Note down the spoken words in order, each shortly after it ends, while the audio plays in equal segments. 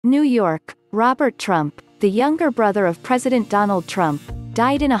New York, Robert Trump, the younger brother of President Donald Trump,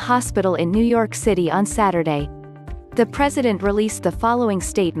 died in a hospital in New York City on Saturday. The president released the following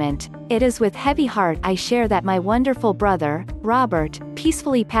statement: "It is with heavy heart I share that my wonderful brother, Robert,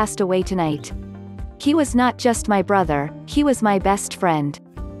 peacefully passed away tonight. He was not just my brother, he was my best friend.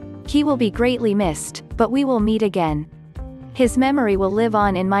 He will be greatly missed, but we will meet again. His memory will live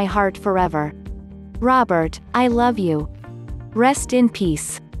on in my heart forever. Robert, I love you. Rest in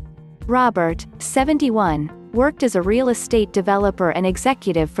peace." Robert, 71, worked as a real estate developer and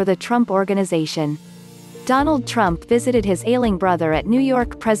executive for the Trump Organization. Donald Trump visited his ailing brother at New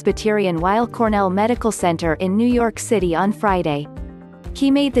York Presbyterian Weill Cornell Medical Center in New York City on Friday.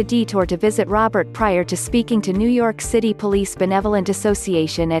 He made the detour to visit Robert prior to speaking to New York City Police Benevolent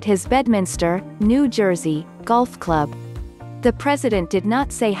Association at his Bedminster, New Jersey, golf club. The president did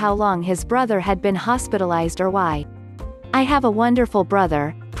not say how long his brother had been hospitalized or why. "I have a wonderful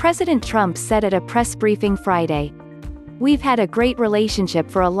brother," President Trump said at a press briefing Friday. "We've had a great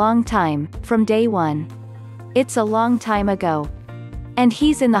relationship for a long time, from day one. It's a long time ago. And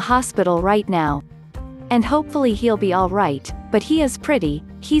he's in the hospital right now. And hopefully he'll be all right, but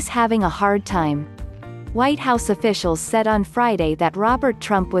he's having a hard time." White House officials said on Friday that Robert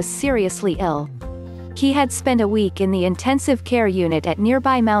Trump was seriously ill. He had spent a week in the intensive care unit at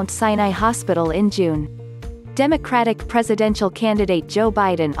nearby Mount Sinai Hospital in June. Democratic presidential candidate Joe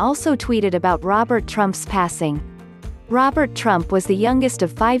Biden also tweeted about Robert Trump's passing. Robert Trump was the youngest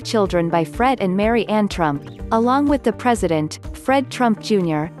of 5 children by Fred and Mary Ann Trump, along with the president, Fred Trump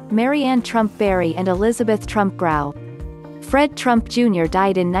Jr., Mary Ann Trump Berry and Elizabeth Trump Grau. Fred Trump Jr.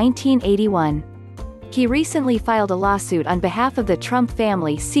 died in 1981. He recently filed a lawsuit on behalf of the Trump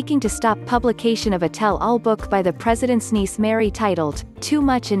family seeking to stop publication of a tell-all book by the president's niece Mary titled, "Too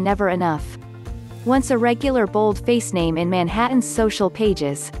Much and Never Enough." Once a regular bold-face name in Manhattan's social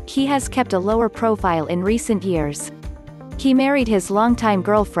pages, he has kept a lower profile in recent years. He married his longtime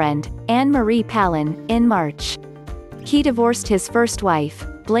girlfriend, Anne Marie Palin, in March. He divorced his first wife,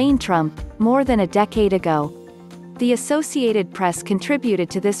 Blaine Trump, more than a decade ago. The Associated Press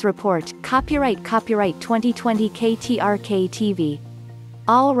contributed to this report. Copyright 2020 KTRK TV.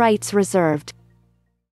 All rights reserved.